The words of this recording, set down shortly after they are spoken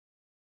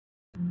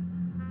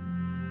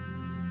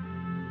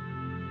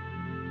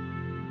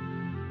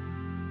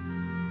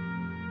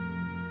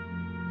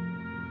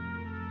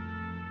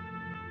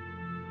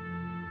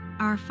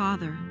Our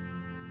Father,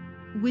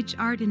 which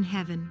art in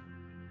heaven,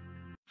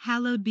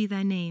 hallowed be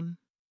thy name.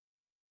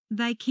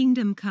 Thy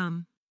kingdom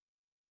come,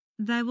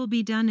 thy will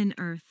be done in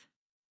earth,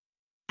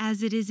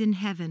 as it is in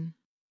heaven.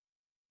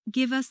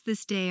 Give us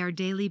this day our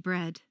daily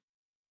bread,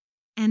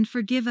 and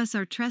forgive us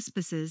our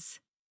trespasses,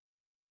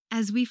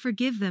 as we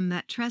forgive them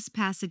that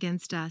trespass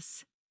against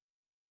us.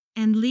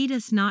 And lead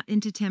us not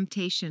into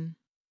temptation,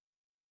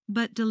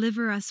 but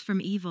deliver us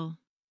from evil.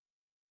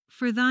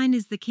 For thine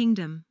is the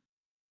kingdom,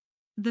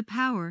 the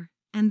power,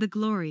 and the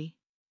glory,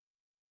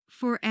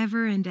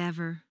 forever and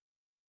ever.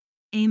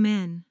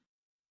 Amen.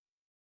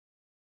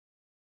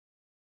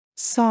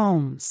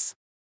 Psalms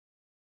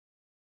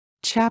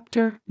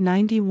Chapter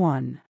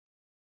 91.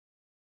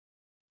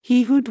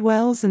 He who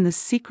dwells in the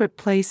secret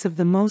place of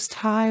the Most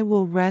High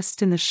will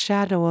rest in the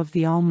shadow of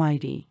the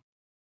Almighty.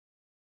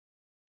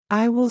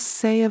 I will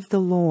say of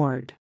the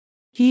Lord,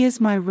 He is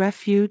my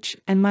refuge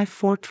and my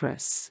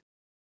fortress,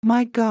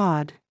 my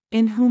God,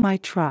 in whom I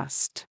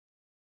trust.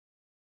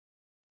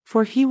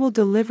 For he will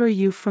deliver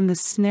you from the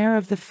snare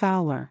of the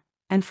fowler,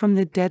 and from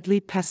the deadly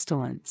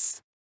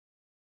pestilence.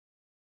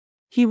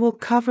 He will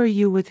cover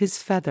you with his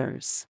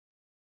feathers.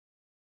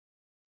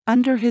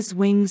 Under his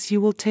wings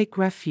you will take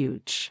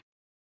refuge.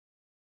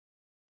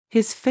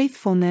 His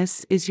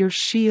faithfulness is your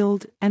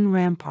shield and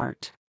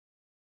rampart.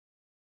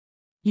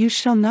 You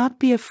shall not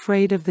be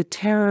afraid of the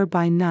terror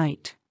by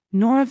night,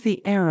 nor of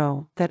the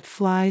arrow that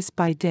flies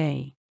by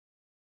day,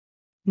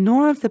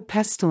 nor of the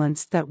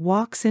pestilence that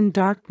walks in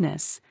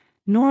darkness,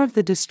 nor of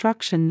the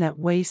destruction that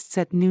wastes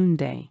at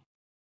noonday.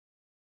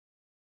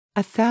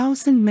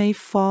 1,000 may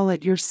fall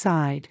at your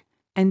side,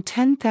 and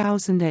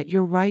 10,000 at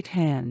your right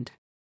hand,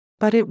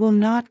 but it will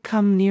not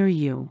come near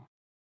you.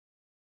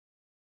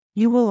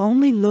 You will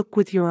only look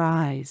with your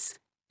eyes,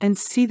 and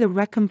see the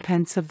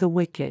recompense of the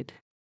wicked.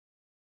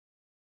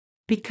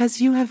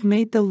 Because you have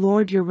made the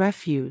Lord your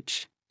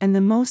refuge, and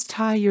the Most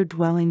High your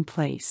dwelling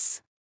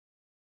place.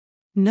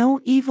 No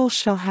evil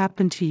shall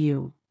happen to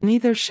you,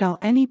 neither shall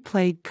any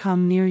plague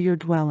come near your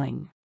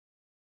dwelling.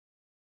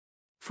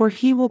 For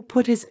he will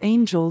put his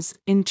angels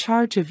in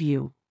charge of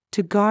you,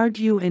 to guard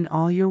you in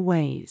all your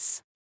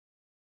ways.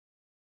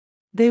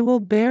 They will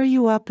bear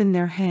you up in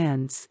their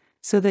hands,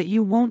 so that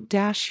you won't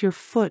dash your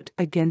foot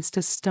against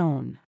a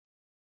stone.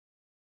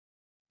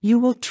 You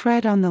will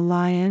tread on the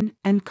lion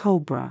and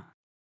cobra.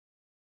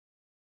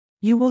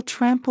 You will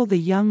trample the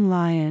young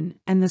lion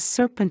and the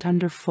serpent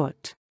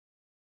underfoot.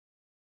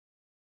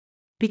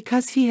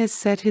 Because he has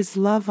set his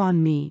love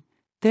on me,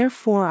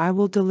 therefore I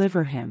will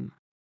deliver him.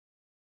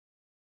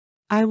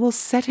 I will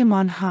set him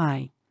on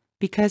high,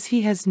 because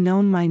he has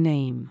known my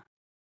name.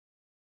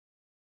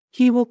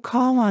 He will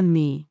call on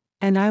me,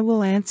 and I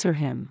will answer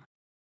him.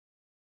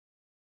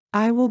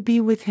 I will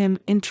be with him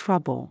in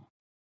trouble.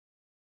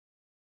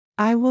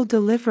 I will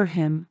deliver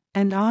him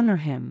and honor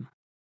him.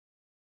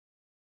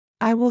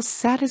 I will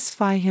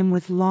satisfy him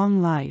with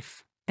long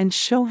life, and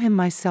show him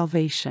my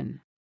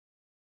salvation.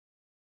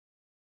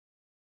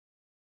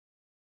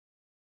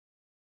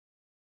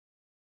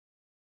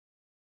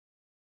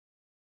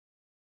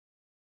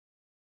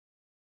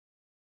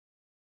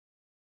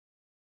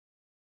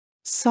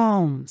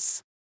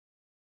 Psalms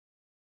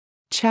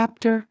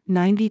Chapter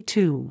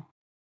 92.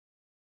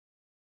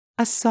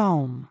 A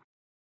Psalm.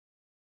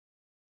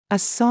 A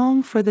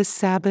song for the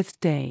Sabbath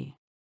day.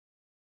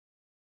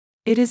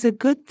 It is a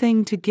good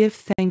thing to give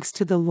thanks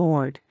to the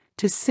Lord,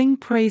 to sing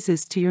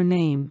praises to your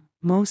name,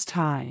 Most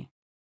High.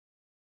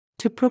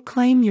 To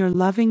proclaim your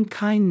loving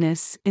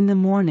kindness in the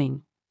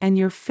morning, and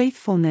your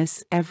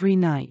faithfulness every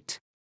night.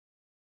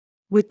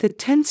 With the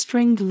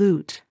 10-stringed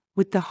lute,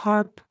 with the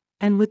harp,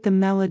 and with the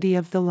melody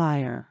of the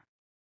lyre.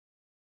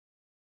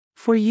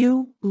 For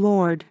you,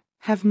 Lord,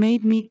 have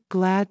made me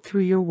glad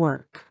through your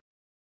work.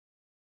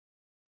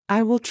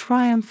 I will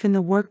triumph in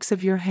the works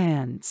of your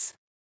hands.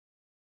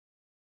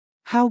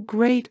 How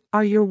great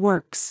are your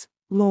works,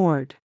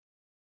 Lord!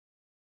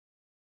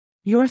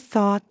 Your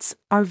thoughts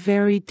are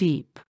very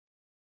deep.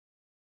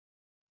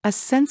 A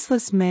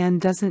senseless man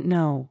doesn't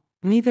know,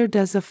 neither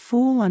does a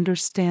fool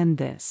understand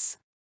this.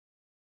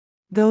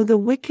 Though the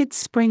wicked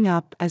spring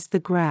up as the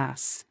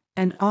grass,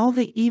 and all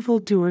the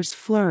evildoers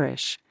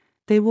flourish,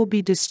 they will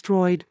be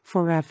destroyed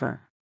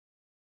forever.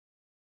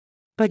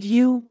 But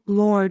you,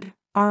 Lord,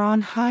 are on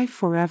high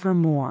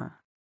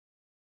forevermore.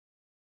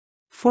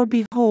 For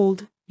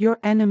behold, your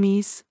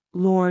enemies,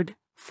 Lord,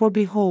 for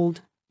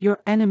behold, your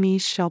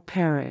enemies shall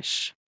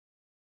perish.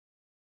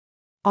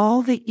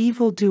 All the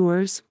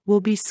evildoers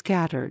will be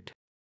scattered.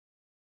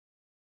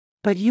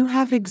 But you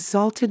have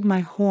exalted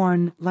my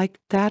horn like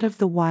that of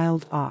the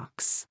wild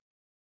ox.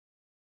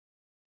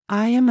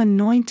 I am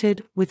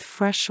anointed with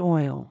fresh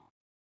oil.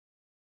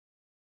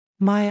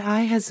 My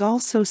eye has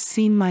also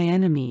seen my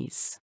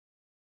enemies.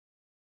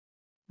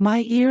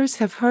 My ears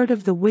have heard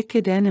of the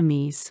wicked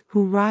enemies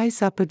who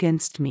rise up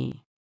against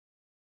me.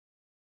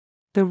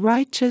 The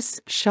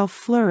righteous shall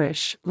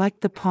flourish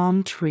like the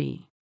palm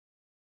tree.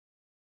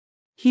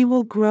 He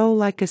will grow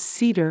like a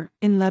cedar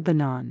in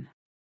Lebanon.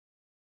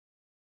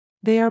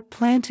 They are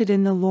planted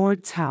in the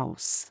Lord's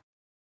house.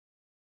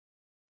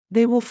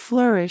 They will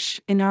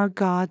flourish in our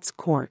God's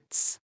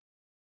courts.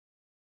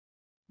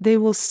 They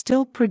will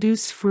still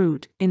produce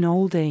fruit in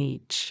old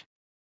age.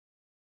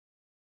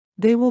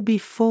 They will be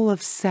full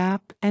of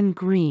sap and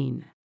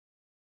green,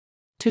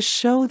 to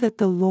show that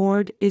the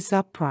Lord is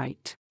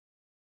upright.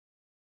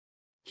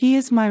 He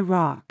is my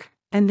rock,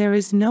 and there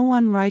is no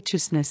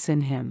unrighteousness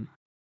in him.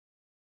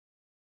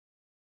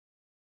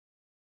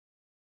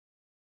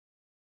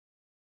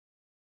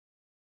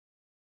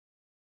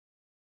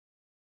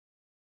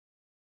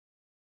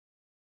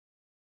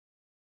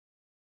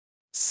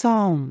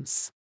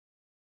 Psalms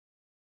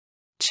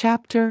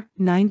Chapter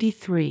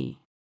 93.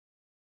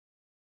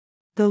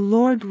 The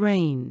Lord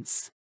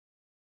reigns.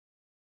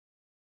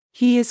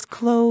 He is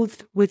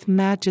clothed with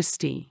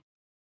majesty.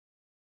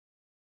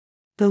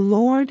 The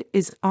Lord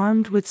is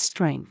armed with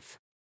strength.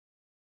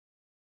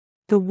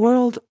 The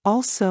world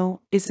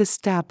also is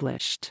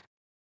established.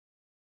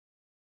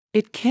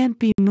 It can't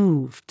be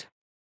moved.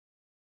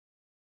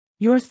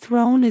 Your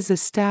throne is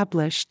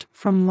established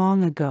from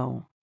long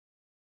ago.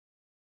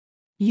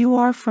 You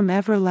are from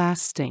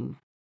everlasting.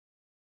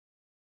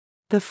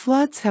 The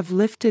floods have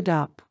lifted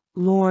up,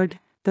 Lord,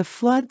 the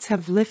floods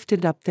have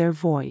lifted up their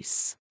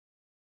voice.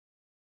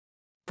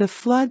 The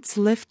floods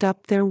lift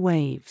up their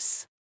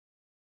waves.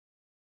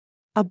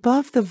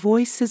 Above the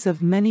voices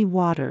of many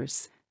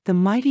waters, the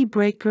mighty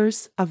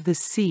breakers of the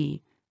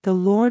sea, the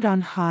Lord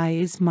on high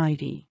is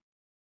mighty.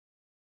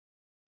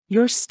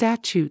 Your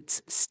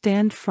statutes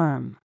stand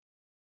firm.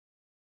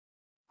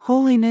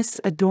 Holiness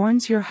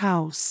adorns your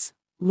house,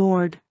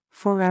 Lord,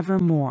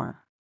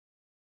 forevermore.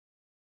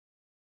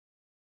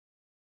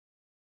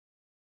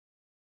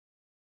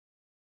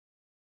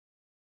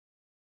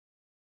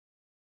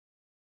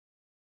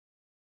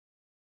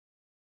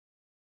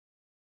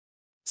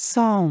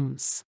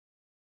 Psalms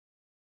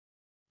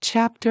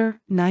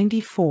Chapter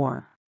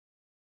 94.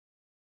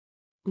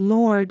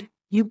 Lord,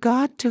 you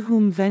God to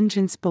whom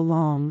vengeance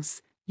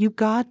belongs, you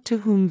God to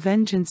whom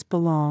vengeance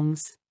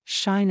belongs,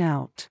 shine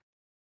out.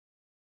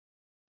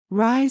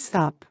 Rise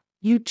up,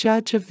 you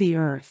judge of the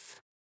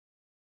earth.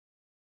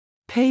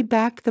 Pay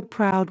back the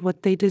proud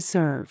what they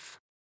deserve.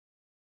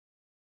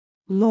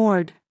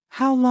 Lord,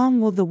 how long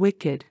will the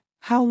wicked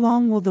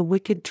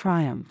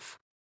triumph?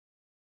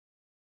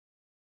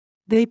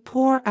 They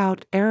pour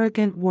out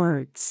arrogant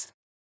words.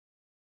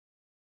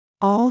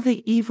 All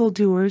the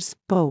evildoers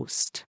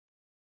boast.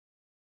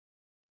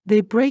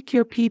 They break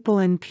your people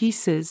in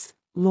pieces,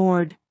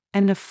 Lord,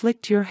 and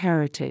afflict your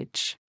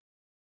heritage.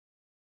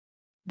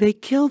 They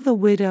kill the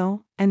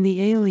widow and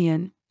the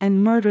alien,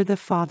 and murder the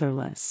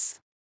fatherless.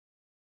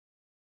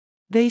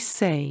 They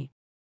say,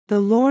 the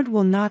Lord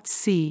will not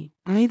see,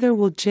 neither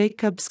will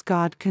Jacob's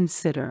God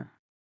consider.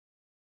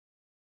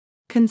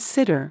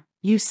 Consider,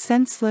 you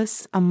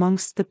senseless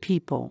amongst the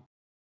people.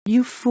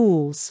 You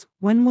fools,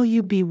 when will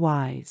you be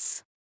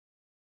wise?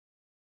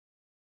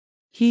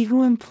 He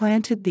who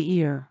implanted the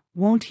ear,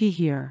 won't he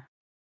hear?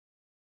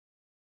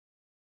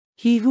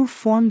 He who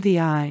formed the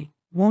eye,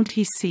 won't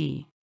he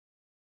see?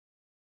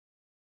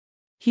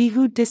 He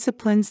who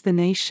disciplines the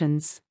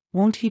nations,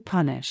 won't he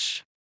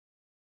punish?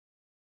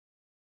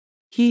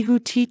 He who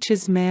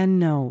teaches man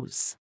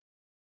knows.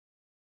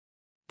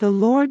 The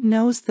Lord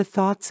knows the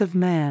thoughts of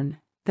man,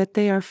 that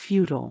they are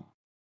futile.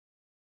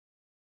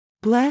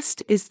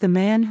 Blessed is the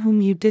man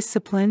whom you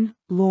discipline,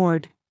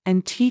 Lord,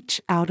 and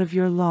teach out of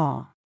your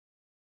law,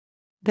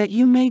 that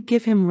you may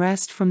give him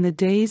rest from the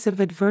days of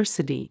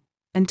adversity,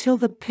 until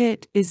the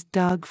pit is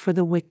dug for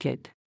the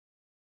wicked.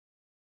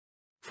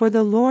 For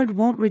the Lord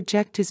won't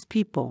reject his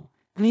people,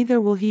 neither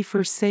will he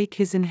forsake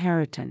his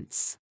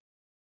inheritance.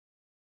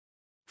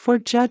 For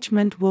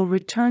judgment will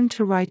return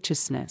to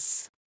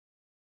righteousness.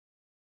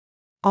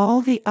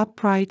 All the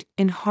upright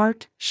in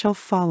heart shall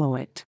follow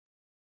it.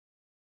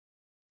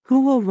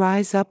 Who will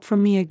rise up for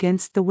me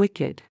against the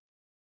wicked?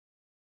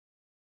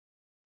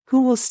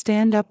 Who will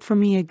stand up for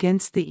me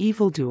against the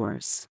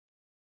evildoers?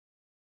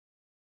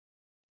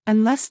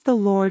 Unless the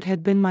Lord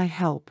had been my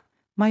help,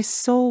 my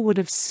soul would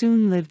have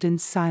soon lived in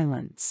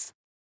silence.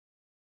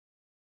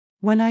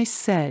 When I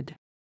said,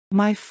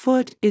 my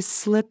foot is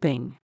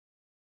slipping,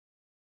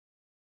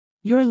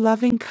 your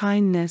loving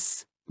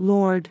kindness,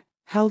 Lord,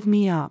 held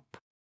me up.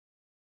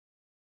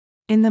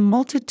 In the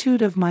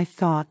multitude of my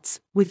thoughts,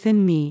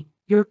 within me,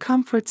 your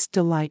comforts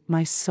delight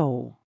my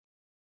soul.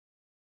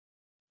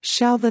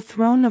 Shall the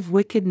throne of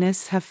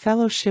wickedness have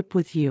fellowship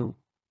with you,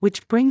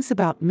 which brings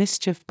about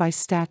mischief by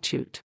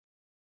statute?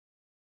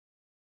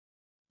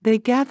 They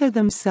gather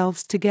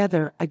themselves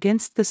together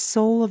against the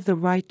soul of the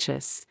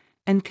righteous,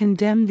 and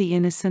condemn the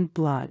innocent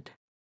blood.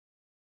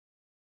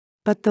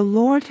 But the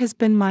Lord has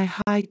been my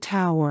high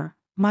tower,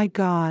 my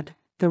God,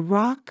 the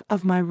rock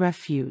of my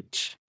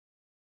refuge.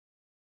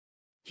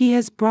 He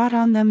has brought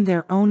on them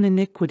their own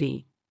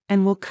iniquity,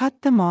 and will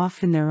cut them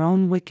off in their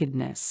own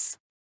wickedness.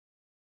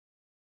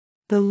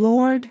 The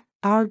Lord,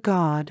 our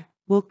God,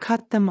 will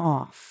cut them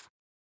off.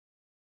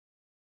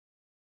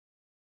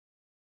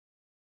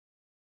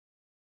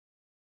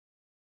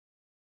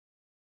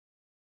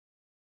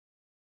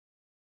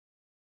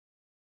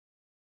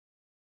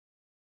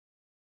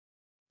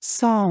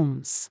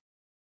 Psalms.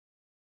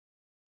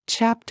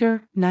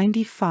 Chapter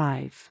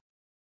 95.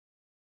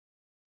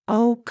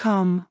 Oh,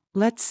 come,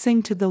 let's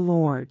sing to the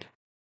Lord.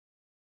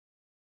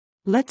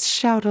 Let's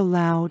shout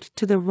aloud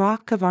to the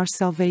rock of our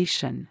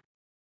salvation.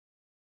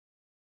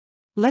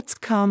 Let's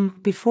come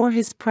before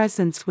his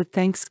presence with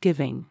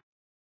thanksgiving.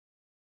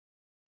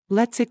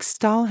 Let's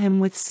extol him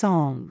with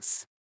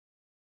songs.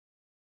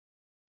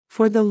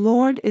 For the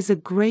Lord is a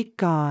great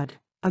God,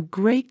 a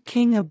great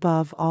King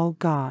above all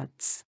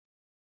gods.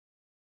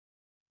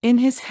 In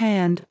his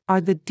hand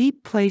are the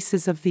deep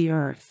places of the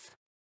earth.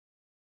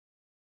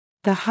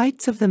 The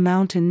heights of the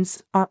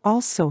mountains are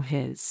also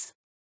his.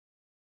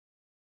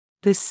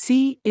 The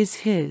sea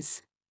is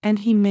his, and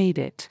he made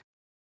it.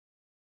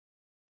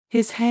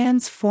 His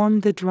hands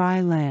formed the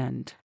dry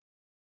land.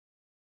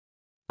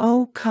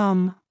 Oh,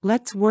 come,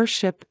 let's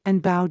worship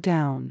and bow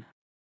down.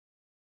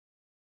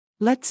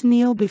 Let's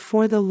kneel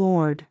before the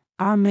Lord,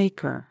 our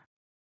Maker.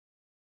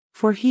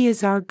 For he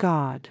is our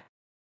God.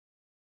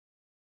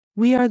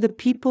 We are the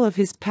people of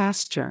his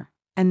pasture,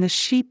 and the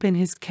sheep in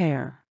his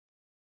care.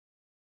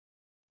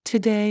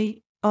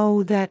 Today,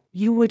 oh, that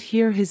you would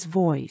hear his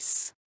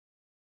voice.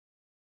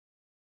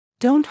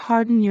 Don't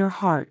harden your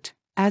heart,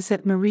 as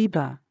at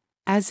Meribah,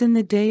 as in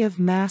the day of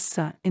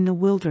Massah in the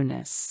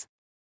wilderness.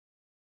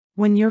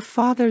 When your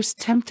fathers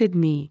tempted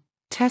me,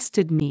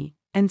 tested me,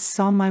 and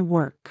saw my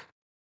work.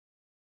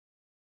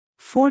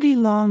 40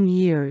 long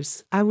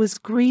years I was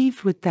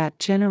grieved with that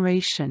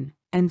generation,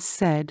 and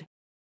said,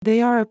 they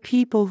are a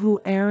people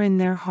who err in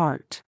their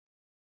heart.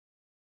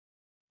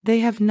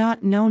 They have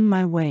not known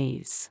my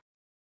ways.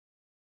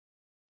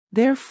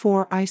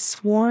 Therefore I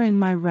swore in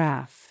my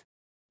wrath,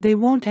 they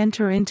won't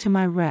enter into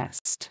my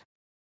rest.